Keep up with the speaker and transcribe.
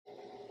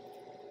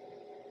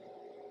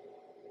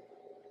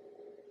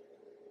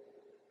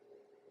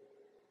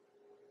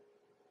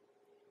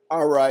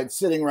All right,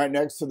 sitting right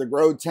next to the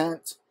grow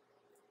tent,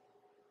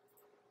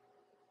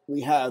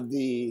 we have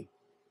the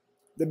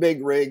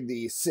big rig,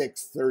 the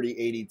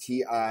 63080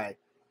 Ti.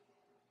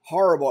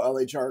 Horrible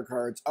LHR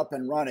cards up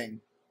and running.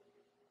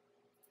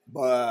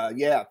 But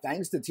yeah,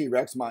 thanks to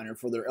T-Rex Miner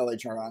for their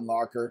LHR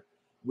unlocker,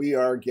 we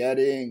are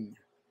getting,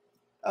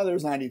 oh,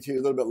 there's 92, a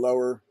little bit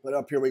lower, but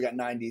up here we got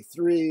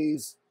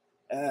 93s,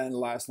 and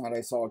last night I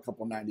saw a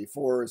couple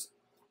 94s.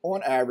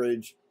 On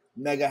average,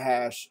 mega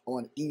hash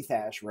on ETH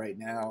hash right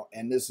now,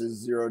 and this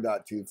is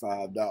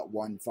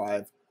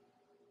 0.25.15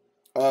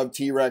 of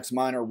T-Rex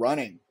Miner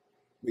running.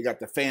 We got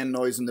the fan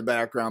noise in the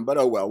background, but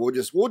oh well, we'll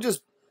just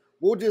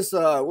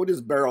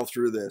barrel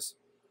through this.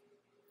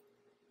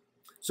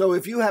 So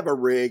if you have a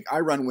rig, I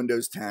run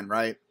Windows 10,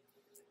 right?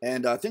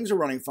 And things are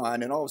running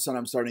fine, and all of a sudden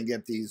I'm starting to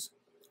get these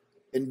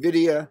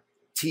NVIDIA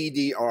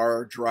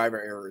TDR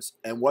driver errors.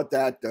 And what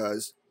that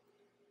does,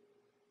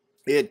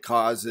 it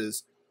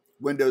causes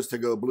Windows to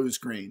go blue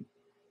screen,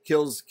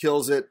 kills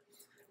it,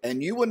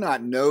 and you would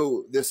not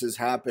know this is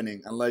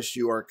happening unless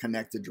you are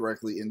connected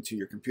directly into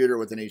your computer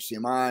with an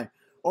HDMI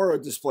or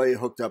a display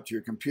hooked up to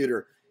your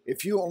computer.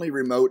 If you only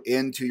remote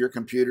into your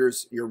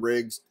computers, your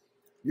rigs,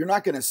 you're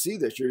not going to see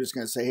this. You're just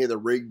going to say, hey, the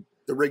rig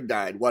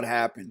died. What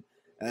happened?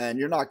 And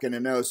you're not going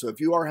to know. So if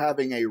you are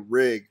having a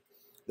rig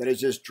that is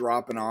just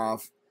dropping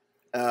off,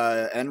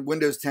 and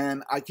Windows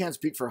 10, I can't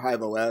speak for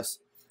Hive OS,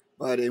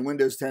 but in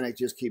Windows 10, it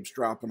just keeps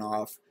dropping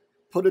off.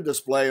 Put a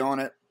display on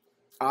it.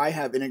 I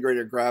have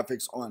integrated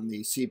graphics on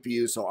the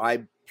CPU, so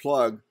I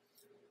plug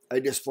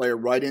a display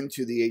right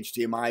into the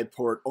HDMI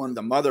port on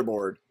the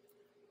motherboard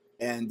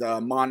and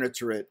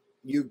monitor it.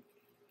 You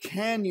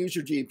can use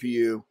your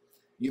GPU.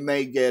 You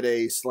may get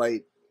a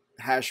slight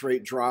hash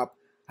rate drop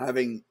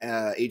having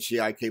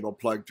HDMI cable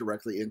plugged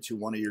directly into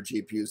one of your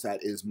GPUs that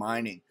is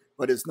mining,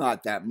 but it's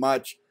not that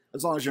much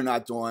as long as you're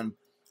not doing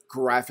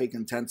graphic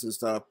intensive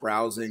stuff,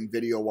 browsing,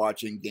 video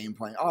watching, game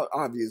playing,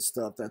 obvious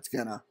stuff that's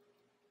gonna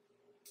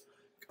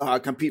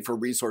compete for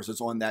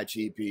resources on that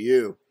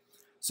GPU.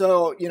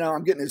 So,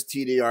 I'm getting this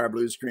TDR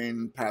blue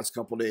screen past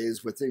couple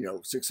days with,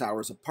 6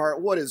 hours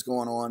apart. What is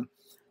going on?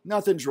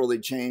 Nothing's really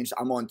changed.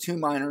 I'm on 2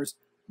 miners,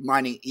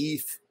 mining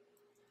ETH.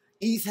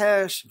 ETH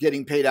hash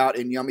getting paid out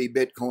in yummy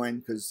Bitcoin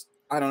because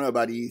I don't know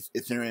about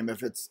Ethereum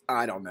if it's,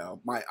 I don't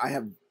know.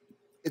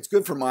 It's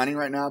good for mining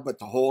right now, but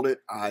to hold it,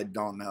 I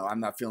don't know.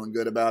 I'm not feeling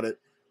good about it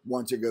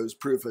once it goes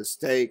proof of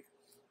stake.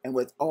 And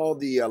with all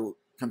the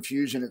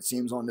confusion it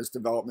seems on this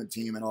development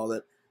team and all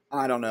that,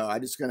 I don't know.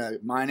 I'm just going to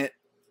mine it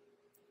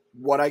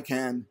what I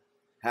can,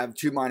 have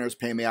 2 miners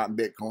pay me out in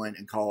Bitcoin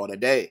and call it a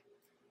day.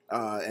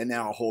 And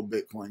now I'll hold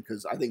Bitcoin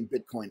because I think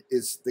Bitcoin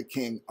is the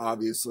king,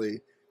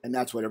 obviously. And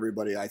that's what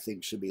everybody, I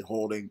think, should be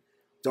holding.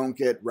 Don't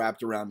get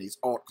wrapped around these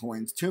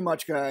altcoins too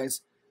much,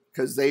 guys,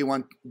 because they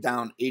went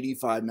down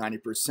 85,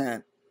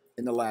 90%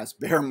 in the last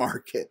bear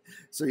market.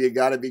 So you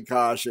got to be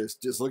cautious.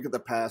 Just look at the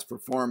past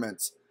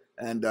performance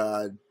and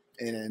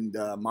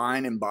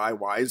mine and buy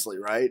wisely,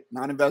 right?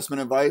 Not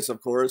investment advice,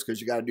 of course,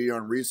 because you got to do your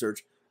own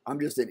research. I'm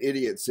just an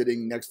idiot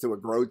sitting next to a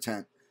grow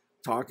tent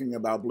talking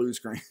about blue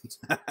screens.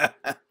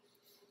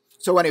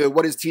 So anyway,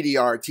 what is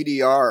TDR?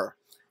 TDR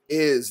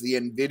is the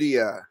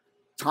NVIDIA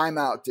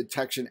timeout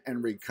detection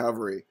and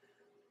recovery.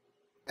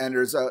 And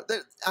there's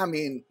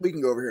we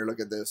can go over here and look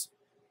at this.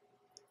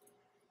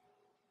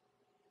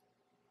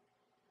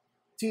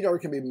 TDR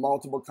can be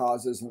multiple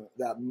causes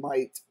that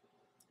might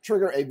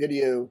trigger a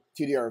video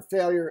TDR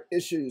failure,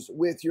 issues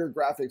with your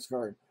graphics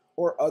card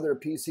or other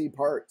PC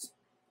parts,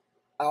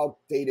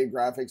 outdated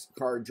graphics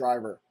card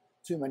driver,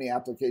 too many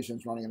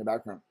applications running in the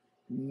background.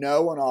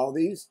 No on all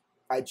these.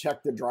 I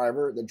checked the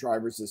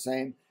driver's the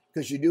same,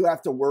 because you do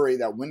have to worry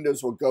that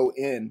Windows will go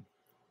in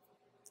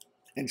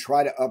and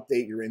try to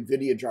update your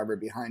NVIDIA driver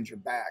behind your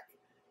back.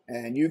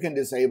 And you can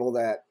disable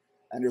that,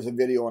 and there's a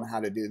video on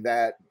how to do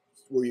that,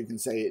 where you can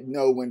say,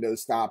 no,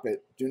 Windows, stop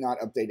it. Do not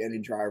update any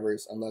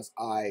drivers unless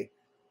I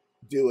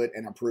do it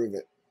and approve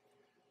it.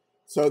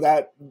 So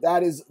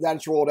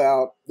that's rolled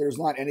out. There's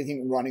not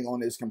anything running on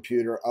this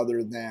computer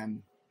other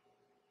than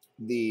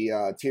the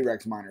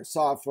T-Rex Miner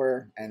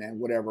software and then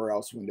whatever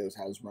else Windows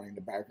has running in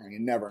the background. You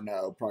never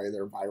know. Probably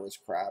their virus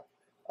crap,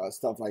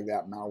 stuff like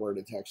that, malware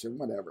detection,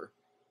 whatever.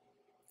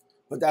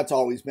 But that's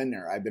always been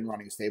there. I've been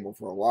running stable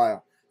for a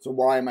while. So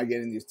why am I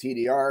getting these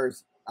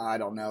TDRs? I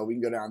don't know. We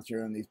can go down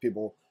through and these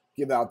people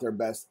give out their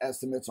best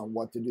estimates on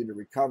what to do to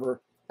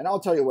recover. And I'll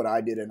tell you what I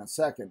did in a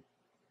second.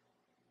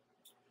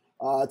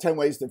 10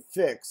 ways to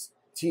fix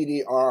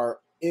TDR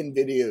in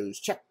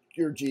videos. Check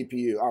your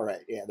GPU. All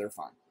right, yeah, they're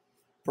fine.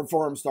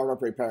 Perform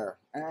startup repair.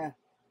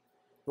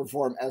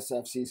 Perform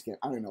SFC Scan.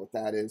 I don't even know what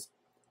that is.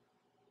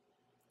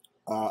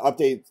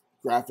 Update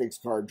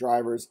graphics card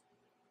drivers.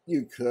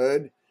 You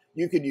could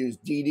use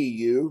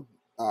DDU,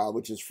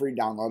 which is free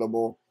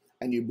downloadable,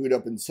 and you boot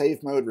up in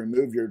safe mode,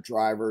 remove your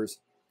drivers.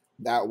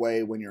 That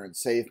way, when you're in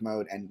safe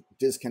mode and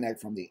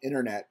disconnect from the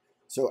internet,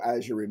 so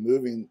as you're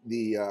removing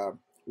the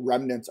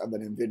remnants of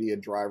an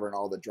NVIDIA driver and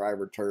all the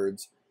driver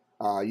turds,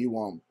 you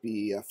won't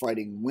be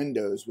fighting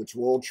Windows, which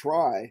will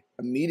try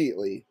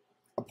immediately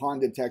upon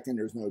detecting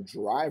there's no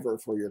driver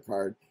for your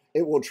card,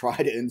 it will try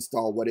to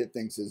install what it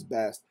thinks is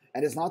best.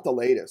 And it's not the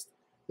latest.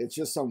 It's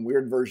just some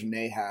weird version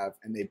they have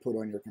and they put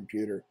on your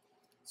computer.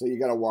 So you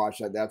got to watch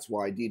that. That's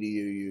why DDU,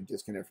 you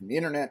disconnect from the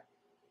internet.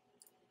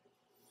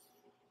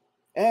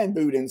 And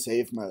boot in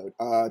safe mode.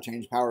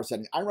 Change power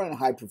setting. I run in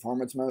high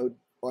performance mode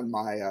on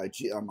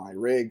my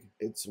rig.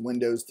 It's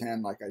Windows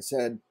 10, like I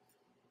said.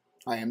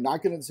 I am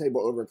not going to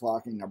disable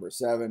overclocking, number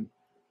 7.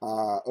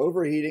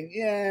 Overheating,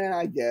 yeah,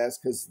 I guess,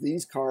 because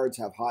these cards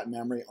have hot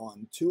memory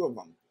on 2 of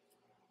them.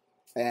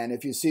 And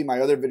if you see my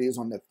other videos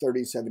on the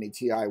 3070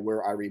 Ti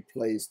where I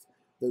replaced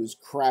those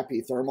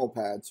crappy thermal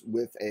pads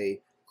with a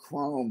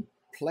chrome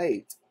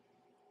plate,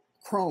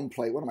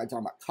 what am I talking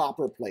about?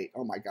 Copper plate,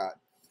 oh my God.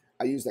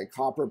 I used a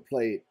copper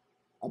plate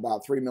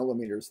about 3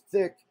 millimeters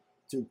thick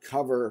to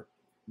cover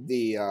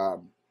the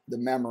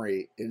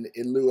memory in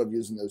lieu of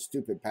using those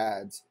stupid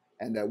pads,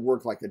 and that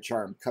worked like a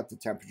charm. Cut the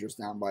temperatures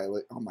down by,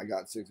 oh my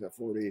God,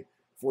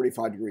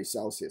 45 degrees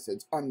Celsius.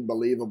 It's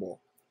unbelievable.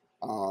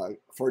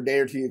 For a day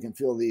or two, you can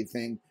feel the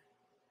thing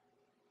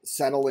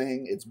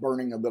settling. It's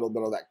burning a little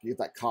bit of that. You get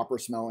that copper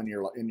smell in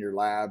your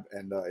lab,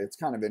 and it's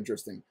kind of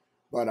interesting.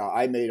 But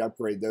I made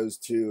upgrade those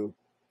two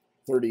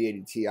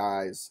 3080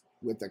 Ti's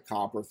with the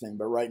copper thing.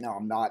 But right now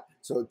I'm not.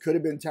 So it could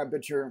have been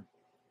temperature.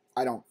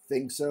 I don't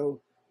think so,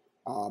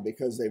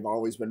 because they've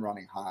always been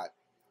running hot.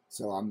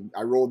 So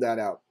I rolled that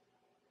out.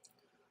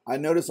 I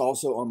noticed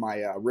also on my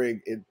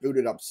rig, it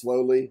booted up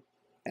slowly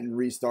and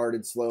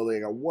restarted slowly.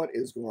 I go, what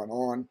is going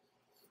on?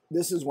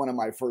 This is one of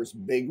my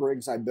first big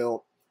rigs I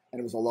built, and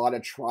it was a lot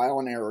of trial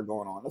and error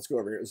going on. Let's go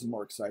over here. This is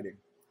more exciting.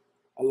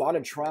 A lot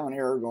of trial and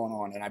error going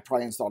on, and I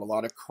probably installed a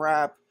lot of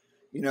crap.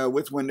 You know,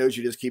 with Windows,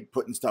 you just keep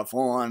putting stuff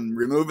on,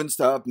 removing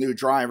stuff, new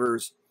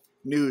drivers,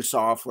 new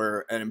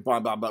software, and blah,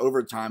 blah, blah.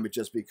 Over time, it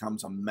just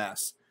becomes a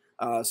mess.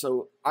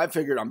 So I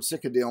figured I'm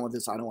sick of dealing with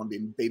this. I don't want to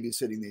be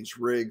babysitting these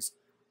rigs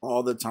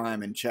all the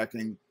time and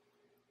checking.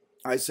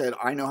 I said,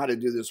 I know how to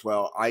do this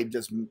well. I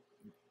just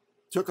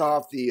took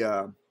off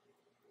the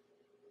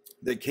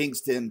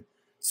Kingston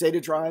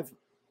SATA drive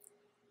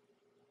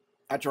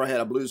after I had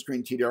a blue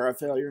screen TDR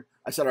failure.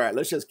 I said, all right,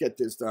 let's just get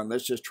this done.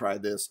 Let's just try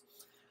this.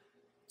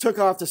 Took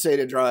off the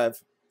SATA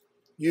drive,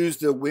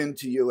 used the Win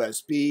to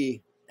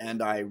USB,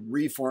 and I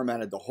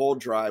reformatted the whole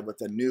drive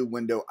with a new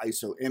window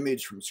ISO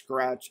image from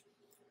scratch.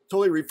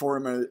 Totally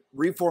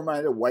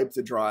reformatted, wiped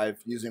the drive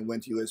using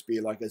Win to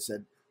USB. Like I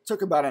said,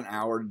 took about an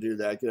hour to do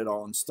that, get it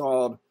all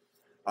installed.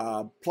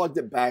 Plugged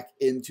it back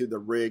into the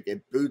rig.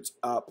 It boots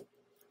up.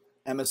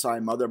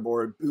 MSI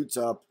motherboard boots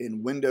up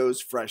in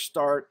Windows, fresh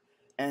start.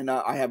 And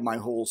I have my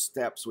whole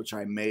steps, which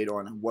I made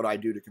on what I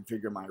do to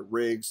configure my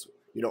rigs.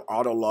 You know,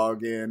 auto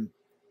login,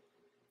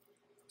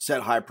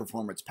 set high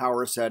performance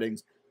power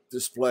settings,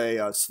 display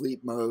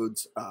sleep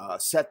modes,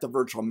 set the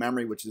virtual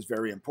memory, which is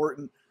very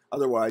important.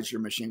 Otherwise,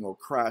 your machine will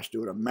crash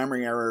due to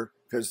memory error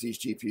because these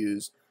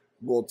GPUs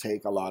will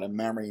take a lot of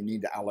memory. You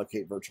need to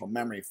allocate virtual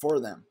memory for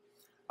them.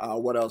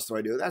 What else do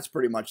I do? That's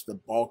pretty much the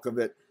bulk of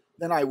it.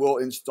 Then I will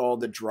install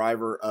the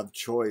driver of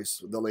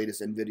choice, the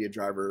latest NVIDIA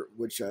driver,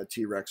 which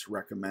T-Rex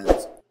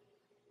recommends.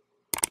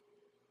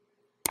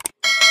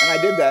 And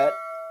I did that.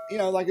 You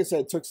know, like I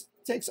said, it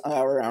takes an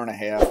hour, hour and a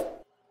half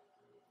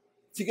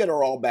to get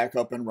her all back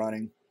up and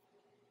running.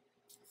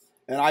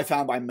 And I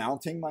found by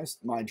mounting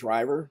my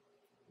driver,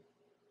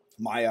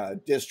 my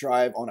disk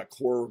drive on a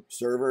core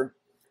server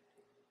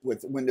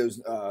with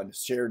Windows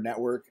shared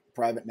network,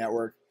 private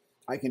network,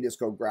 I can just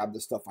go grab the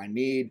stuff I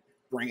need,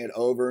 bring it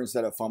over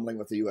instead of fumbling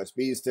with the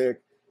USB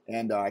stick,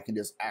 and I can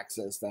just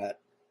access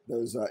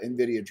those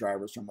NVIDIA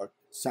drivers from a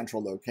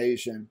central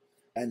location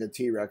and the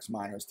T-Rex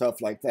miner,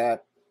 stuff like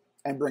that,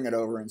 and bring it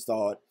over,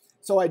 install it.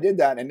 So I did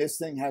that, and this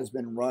thing has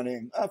been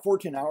running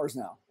 14 hours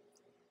now.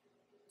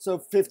 So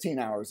 15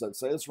 hours, let's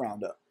say. Let's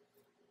round up.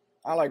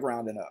 I like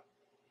rounding up.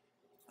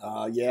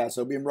 Yeah,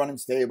 so been running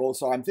stable.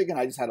 So I'm thinking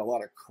I just had a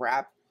lot of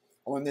crap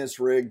on this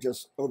rig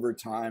just over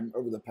time,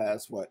 over the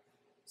past,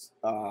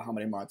 how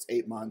many months?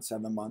 8 months,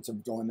 7 months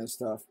of doing this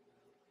stuff.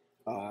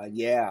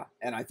 Yeah,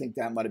 and I think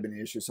that might have been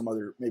an issue. Some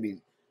other, maybe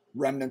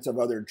remnants of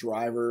other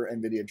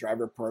NVIDIA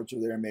driver parts are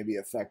there, maybe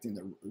affecting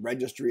the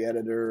registry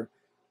editor,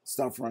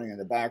 stuff running in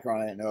the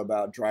background I didn't know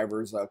about,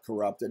 drivers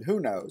corrupted. Who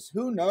knows?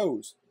 Who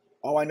knows?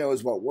 All I know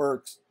is what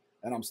works,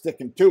 and I'm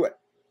sticking to it.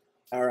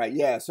 All right,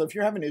 yeah, so if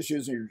you're having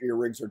issues and your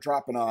rigs are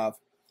dropping off,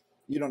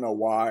 you don't know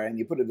why, and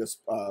you put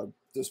a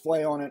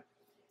display on it,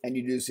 and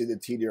you do see the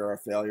TDR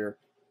failure,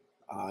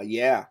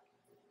 yeah,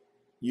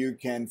 you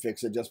can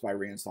fix it just by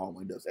reinstalling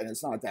Windows. And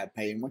it's not that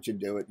pain. Once you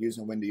do it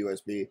using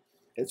Windows USB,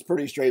 it's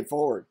pretty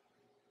straightforward.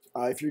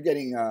 If you're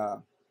getting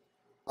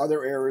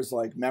other errors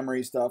like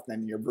memory stuff,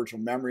 then your virtual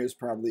memory is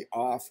probably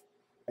off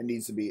and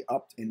needs to be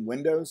upped in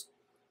Windows,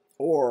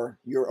 or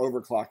you're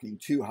overclocking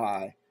too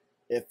high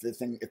if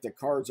the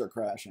cards are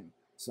crashing.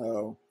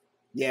 So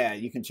yeah,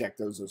 you can check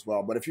those as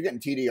well. But if you're getting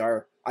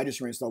TDR, I just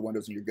reinstall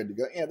Windows and you're good to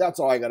go. Yeah, that's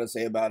all I got to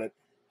say about it.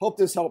 Hope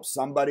this helps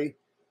somebody.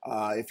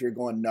 If you're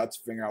going nuts,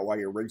 figuring out why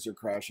your rigs are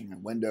crashing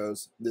in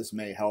Windows, this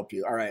may help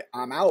you. All right,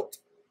 I'm out.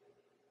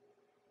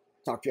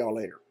 Talk to y'all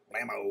later.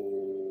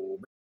 Blammo.